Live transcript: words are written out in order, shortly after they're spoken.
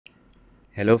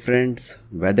Hello friends,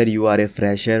 whether you are a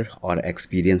fresher or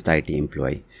experienced IT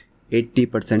employee,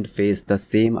 80% face the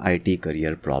same IT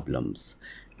career problems,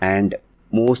 and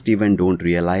most even don't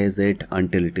realize it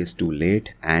until it is too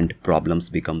late and problems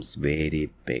becomes very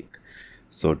big.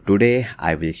 So today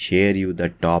I will share you the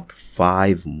top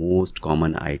 5 most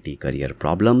common IT career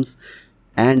problems,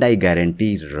 and I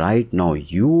guarantee right now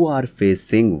you are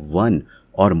facing one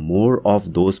or more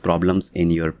of those problems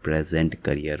in your present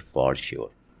career for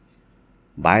sure.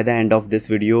 By the end of this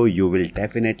video, you will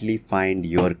definitely find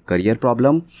your career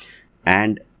problem.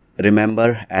 And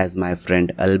remember, as my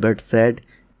friend Albert said,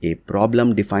 a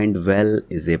problem defined well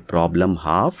is a problem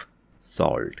half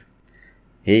solved.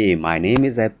 Hey, my name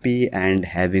is Happy, and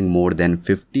having more than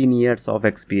 15 years of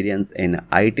experience in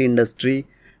IT industry,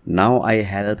 now I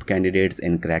help candidates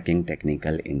in cracking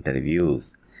technical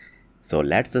interviews. So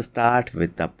let's start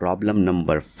with the problem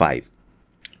number 5.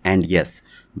 And yes,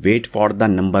 wait for the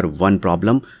number 1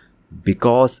 problem,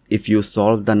 because if you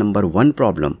solve the number 1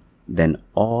 problem, then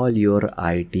all your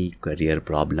IT career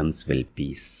problems will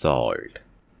be solved.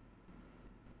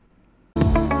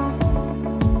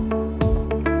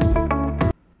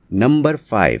 Number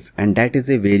 5, and that is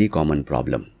a very common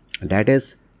problem, that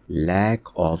is lack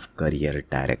of career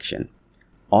direction.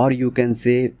 Or you can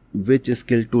say which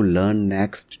skill to learn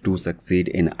next to succeed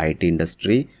in IT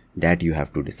industry, that you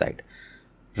have to decide.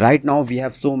 Right now we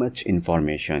have so much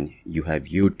information. You have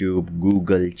YouTube,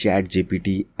 Google,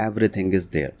 ChatGPT, everything is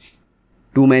there.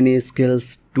 Too many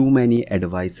skills, too many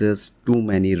advices, too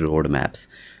many roadmaps,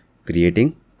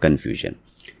 creating confusion.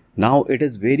 Now it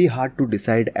is very hard to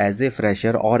decide as a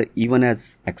fresher or even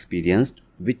as experienced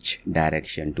which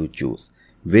direction to choose,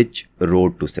 which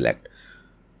road to select.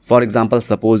 For example,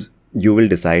 suppose you will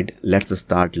decide, let's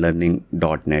start learning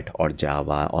 .NET or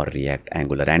Java or React,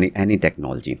 Angular, any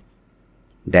technology.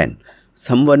 Then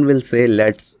someone will say,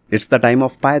 it's the time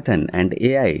of Python and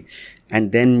AI.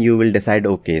 And then you will decide,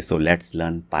 okay, so let's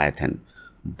learn Python.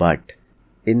 But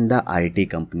in the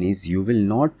IT companies, you will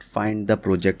not find the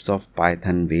projects of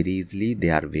Python very easily.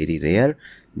 They are very rare.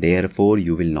 Therefore,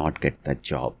 you will not get the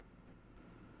job.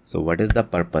 So what is the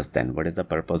purpose then? What is the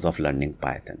purpose of learning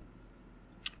Python?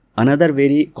 Another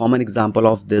very common example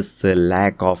of this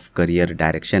lack of career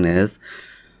direction is,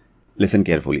 listen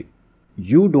carefully.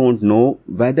 You don't know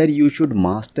whether you should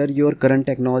master your current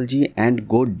technology and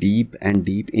go deep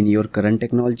in your current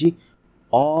technology,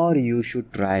 or you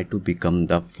should try to become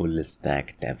the full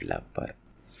stack developer.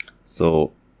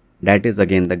 So that is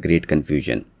again the great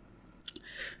confusion.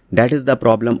 That is the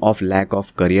problem of lack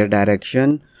of career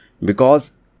direction,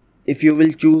 because if you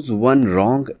will choose one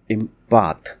wrong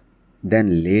path,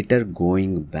 then later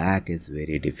going back is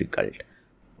very difficult.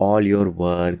 All your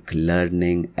work,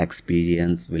 learning,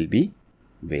 experience will be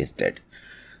wasted.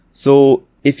 So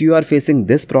if you are facing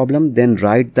this problem, then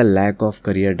write the lack of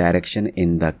career direction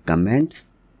in the comments.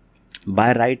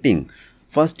 By writing,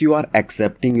 first you are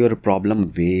accepting your problem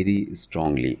very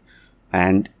strongly,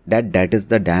 and that is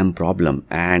the damn problem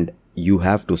and you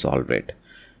have to solve it.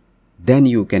 Then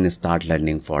you can start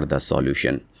learning for the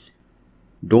solution.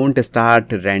 Don't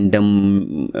start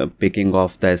random picking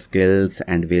of the skills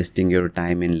and wasting your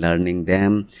time in learning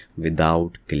them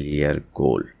without clear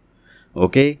goal.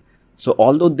 Okay, so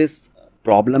although this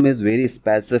problem is very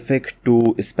specific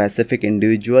to a specific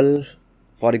individual,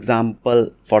 for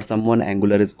example, for someone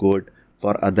Angular is good,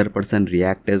 for other person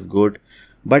React is good,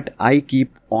 but I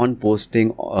keep on posting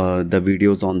the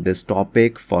videos on this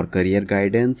topic for career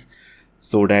guidance,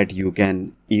 so that you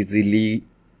can easily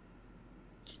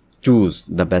choose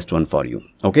the best one for you.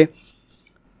 Okay.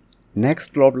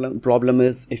 Next problem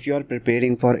is, if you are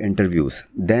preparing for interviews,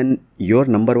 then your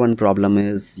number 1 problem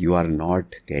is you are not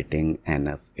getting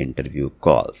enough interview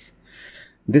calls.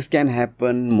 This can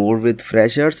happen more with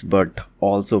freshers, but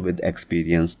also with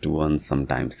experienced ones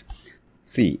sometimes.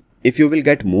 See, if you will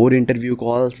get more interview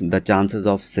calls, the chances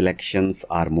of selections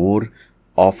are more,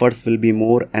 offers will be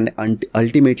more, and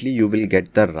ultimately you will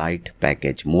get the right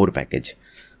package, more package.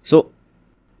 So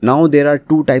now there are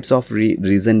 2 types of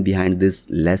reason behind this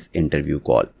less interview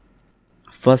call.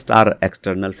 First are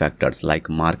external factors,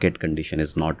 like market condition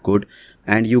is not good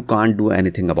and you can't do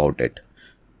anything about it.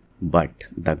 But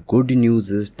the good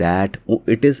news is that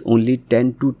it is only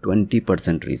 10 to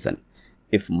 20% reason.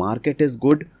 If market is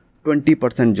good,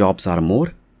 20% jobs are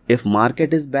more. If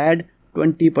market is bad,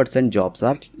 20% jobs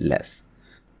are less.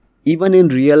 Even in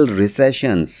real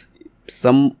recessions,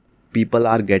 some people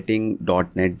are getting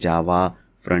 .NET, Java,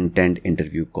 front-end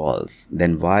interview calls.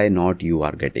 Then why not you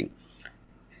are getting?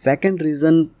 Second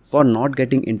reason for not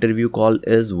getting interview call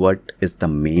is, what is the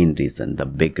main reason, the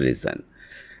big reason?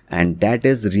 And that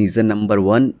is reason number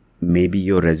 1, maybe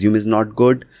your resume is not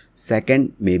good.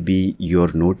 Second, maybe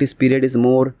your notice period is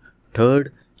more.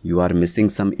 Third, you are missing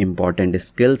some important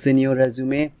skills in your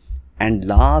resume. And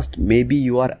last, maybe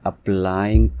you are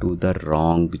applying to the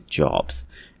wrong jobs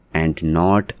and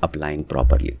not applying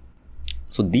properly.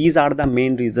 So these are the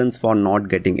main reasons for not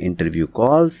getting interview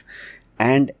calls.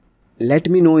 And let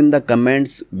me know in the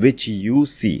comments which you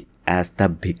see as the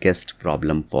biggest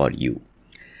problem for you.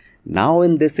 Now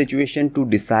in this situation, to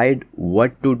decide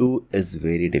what to do is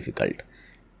very difficult.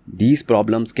 These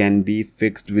problems can be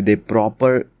fixed with the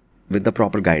proper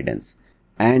guidance.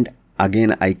 And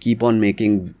again, I keep on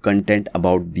making content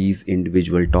about these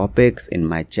individual topics in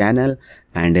my channel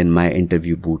and in my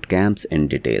interview boot camps in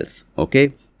details.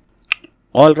 Okay.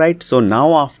 Alright. So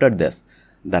now after this,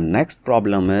 the next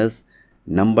problem is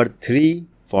number 3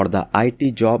 for the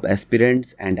IT job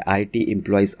aspirants and IT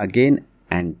employees again.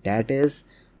 And that is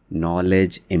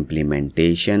knowledge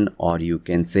implementation, or you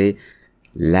can say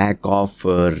lack of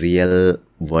real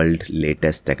world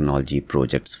latest technology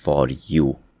projects for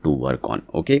you to work on.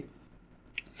 Okay.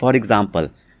 For example,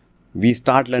 we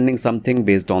start learning something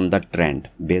based on the trend,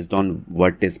 based on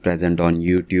what is present on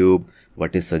YouTube,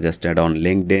 what is suggested on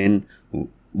LinkedIn,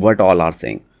 what all are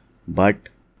saying. But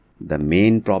the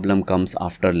main problem comes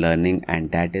after learning,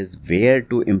 and that is where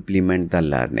to implement the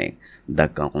learning, the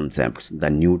concepts, the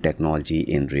new technology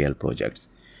in real projects.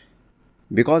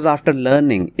 Because after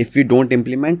learning, if we don't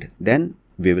implement, then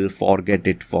we will forget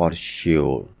it for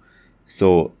sure.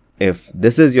 So if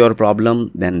this is your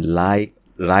problem, then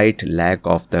write lack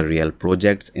of the real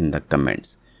projects in the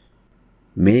comments.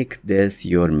 Make this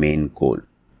your main goal.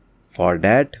 For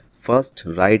that, first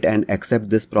write and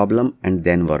accept this problem and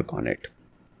then work on it.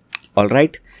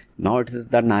 Alright, now it is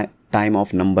the time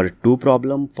of number 2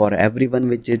 problem for everyone,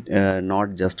 which is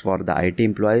not just for the IT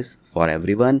employees, for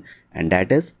everyone, and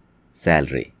that is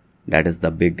salary. That is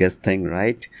the biggest thing,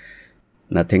 right?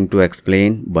 Nothing to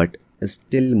explain, but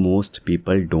still most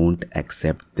people don't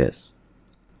accept this.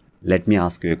 Let me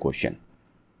ask you a question.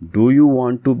 Do you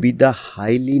want to be the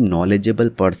highly knowledgeable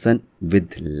person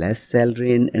with less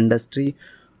salary in industry,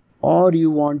 or you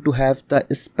want to have the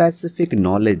specific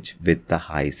knowledge with the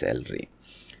high salary?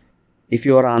 If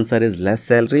your answer is less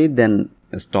salary, then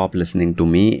stop listening to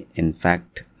me. In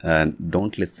fact,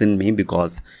 don't listen me,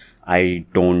 because I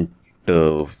don't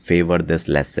favor this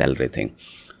less salary thing.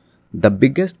 The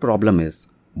biggest problem is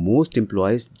most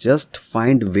employees just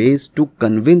find ways to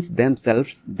convince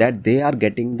themselves that they are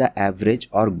getting the average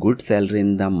or good salary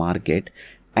in the market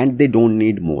and they don't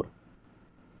need more.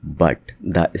 But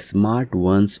the smart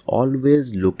ones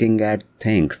always looking at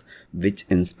things which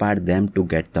inspire them to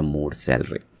get the more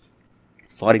salary.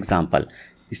 For example,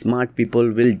 smart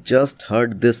people will just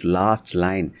heard this last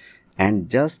line and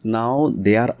just now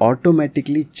they are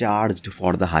automatically charged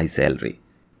for the high salary.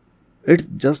 It's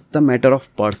just the matter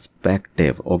of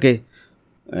perspective. Okay,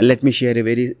 let me share a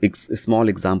very small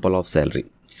example of salary.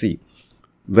 See,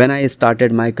 when I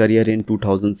started my career in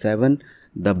 2007,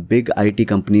 the big IT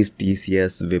companies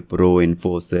TCS, Wipro,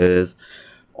 Infosys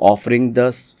offering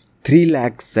the 3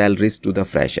 lakh salaries to the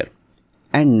fresher.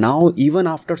 And now even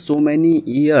after so many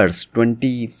years,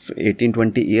 20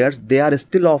 years, they are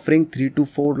still offering 3 to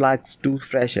 4 lakhs to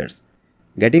freshers.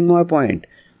 Getting my point?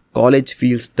 College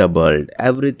fees doubled,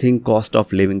 everything cost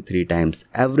of living 3 times,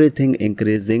 everything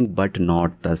increasing but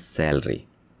not the salary.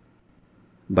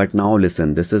 But now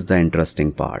listen, this is the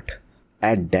interesting part.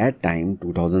 At that time,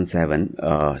 2007,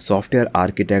 software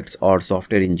architects or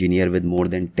software engineer with more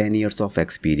than 10 years of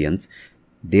experience,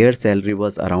 their salary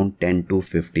was around 10 to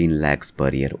 15 lakhs per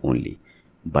year only.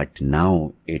 But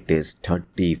now it is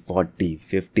 30, 40,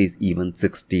 50, even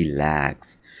 60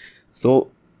 lakhs.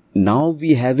 So now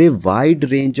we have a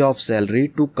wide range of salary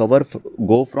to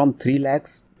go from 3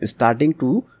 lakhs starting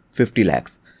to 50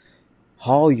 lakhs.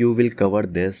 How you will cover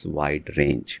this wide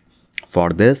range? For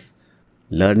this,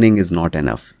 learning is not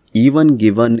enough. Even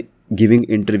giving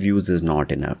interviews is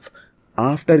not enough.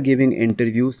 After giving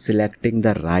interviews, selecting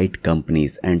the right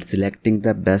companies and selecting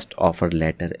the best offer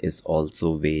letter is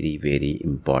also very, very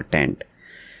important.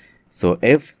 So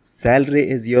if salary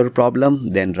is your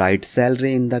problem, then write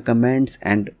salary in the comments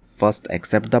and first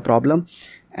accept the problem,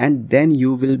 and then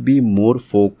you will be more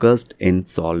focused in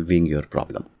solving your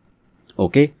problem.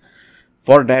 Okay.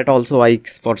 For that also,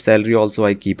 for salary also,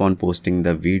 I keep on posting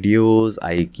the videos.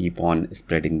 I keep on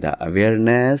spreading the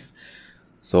awareness.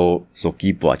 So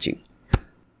keep watching.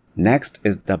 Next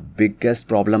is the biggest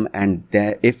problem, and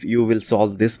if you will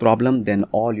solve this problem, then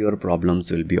all your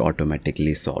problems will be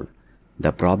automatically solved.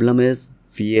 The problem is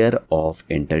fear of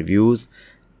interviews,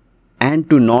 and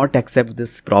to not accept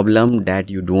this problem that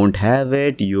you don't have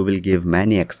it, you will give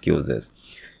many excuses.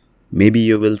 Maybe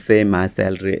you will say my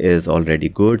salary is already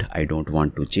good, I don't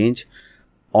want to change.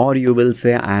 Or you will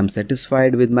say I am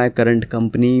satisfied with my current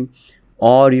company.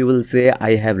 Or you will say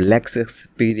I have less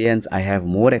experience, I have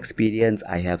more experience,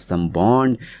 I have some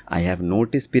bond, I have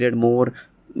notice period more.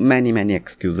 Many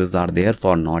excuses are there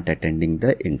for not attending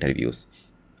the interviews.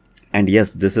 And yes,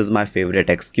 this is my favorite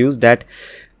excuse, that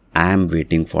I am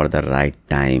waiting for the right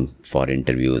time for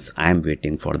interviews. I am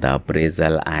waiting for the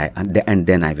appraisal and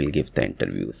then I will give the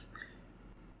interviews.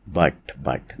 But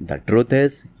the truth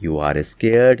is, you are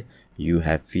scared. You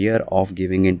have fear of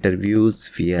giving interviews,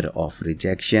 fear of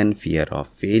rejection, fear of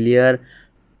failure,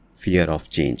 fear of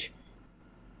change.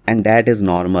 And that is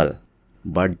normal.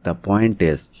 But the point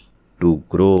is, to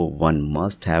grow, one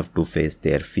must have to face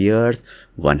their fears.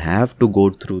 One have to go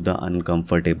through the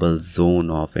uncomfortable zone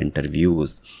of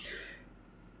interviews.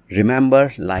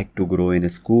 Remember, like to grow in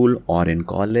school or in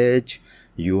college,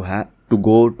 you have to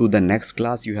go to the next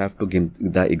class, you have to give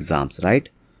the exams, right?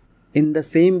 In the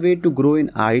same way, to grow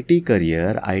in IT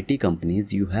career, IT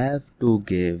companies, you have to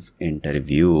give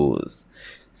interviews.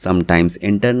 Sometimes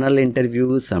internal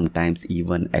interviews, sometimes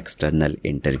even external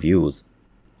interviews.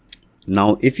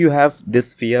 Now, if you have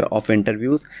this fear of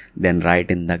interviews, then write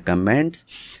in the comments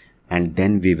and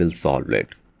then we will solve it.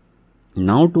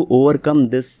 Now, to overcome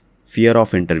this fear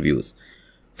of interviews,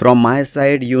 from my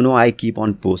side, I keep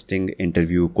on posting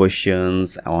interview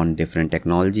questions on different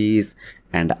technologies,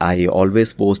 and I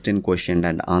always post in question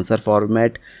and answer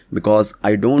format, because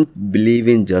I don't believe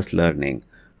in just learning.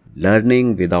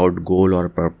 Learning without goal or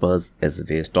purpose is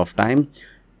waste of time.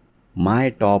 My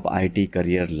top IT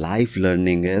career life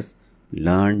learning is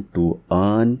learn to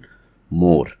earn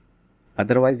more.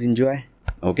 Otherwise, enjoy.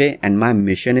 Okay, and my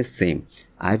mission is same.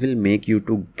 I will make you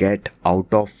to get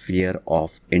out of fear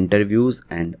of interviews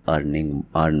and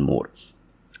earn more.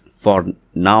 For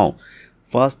now,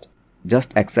 first,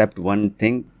 just accept one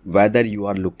thing, whether you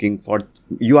are looking for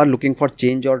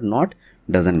change or not,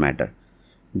 doesn't matter.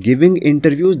 Giving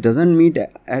interviews doesn't mean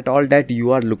at all that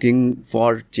you are looking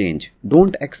for change.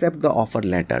 Don't accept the offer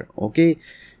letter. Okay,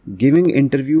 giving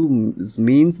interviews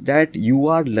means that you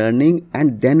are learning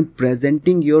and then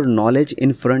presenting your knowledge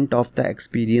in front of the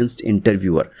experienced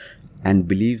interviewer, and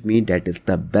believe me, that is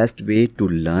the best way to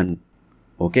learn.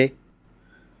 Okay,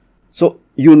 so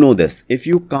this, if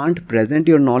you can't present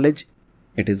your knowledge,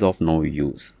 it is of no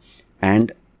use.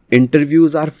 And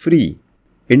interviews are free.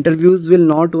 Interviews will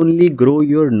not only grow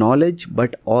your knowledge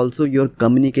but also your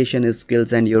communication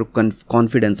skills and your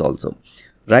confidence also,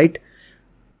 right?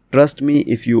 Trust me,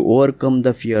 if you overcome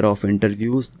the fear of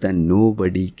interviews, then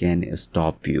nobody can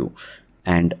stop you,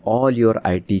 and all your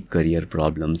IT career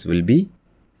problems will be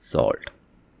solved.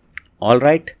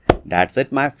 Alright, that's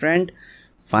it, my friend.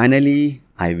 Finally,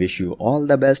 I wish you all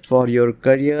the best for your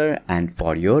career and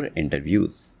for your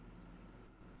interviews.